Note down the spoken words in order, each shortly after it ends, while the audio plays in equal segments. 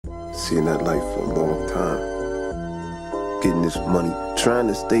seeing that life for a long time. Getting this money, trying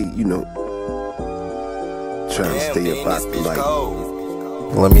to stay, trying to stay about the life.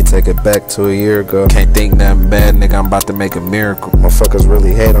 Let me take it back to a year ago. Can't think nothing bad, nigga, I'm about to make a miracle. Motherfuckers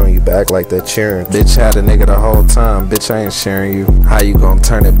really hate on you back like they're cheering. Bitch had a nigga the whole time, bitch I ain't sharing you. How you gon'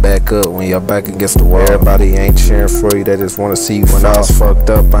 turn it back up when your back against the wall? Everybody ain't cheering for you, they just wanna see you fall. When I was fucked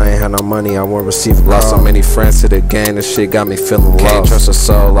up, I ain't had no money, I won't receive a call. Lost so many friends to the game, this shit got me feeling lost. Can't trust a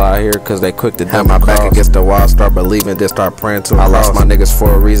soul out here, cause they quick to have my back against the wall. Start believing, then start praying to a cross. I lost my niggas for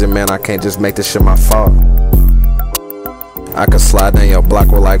a reason, man, I can't just make this shit my fault. I could slide down your block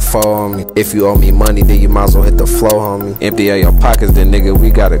with like 4 on me. If you owe me money, then you might as well hit the flow, homie. Empty out your pockets, then nigga, we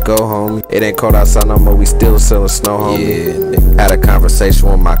gotta go, homie. It ain't cold outside no more, we still selling snow, homie. Yeah, nigga. Had a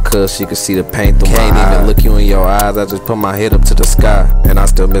conversation with my cuz, she could see the pain through my eyes. Can't even look you in your eyes, I just put my head up to the sky. And I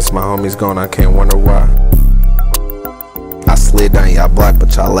still miss my homies gone, I can't wonder why. I slid down y'all block,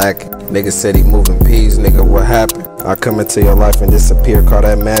 but y'all lacking. Nigga said he moving peas, nigga, what happened? I come into your life and disappear, call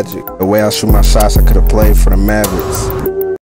that magic. The way I shoot my shots, I could've played for the Mavericks.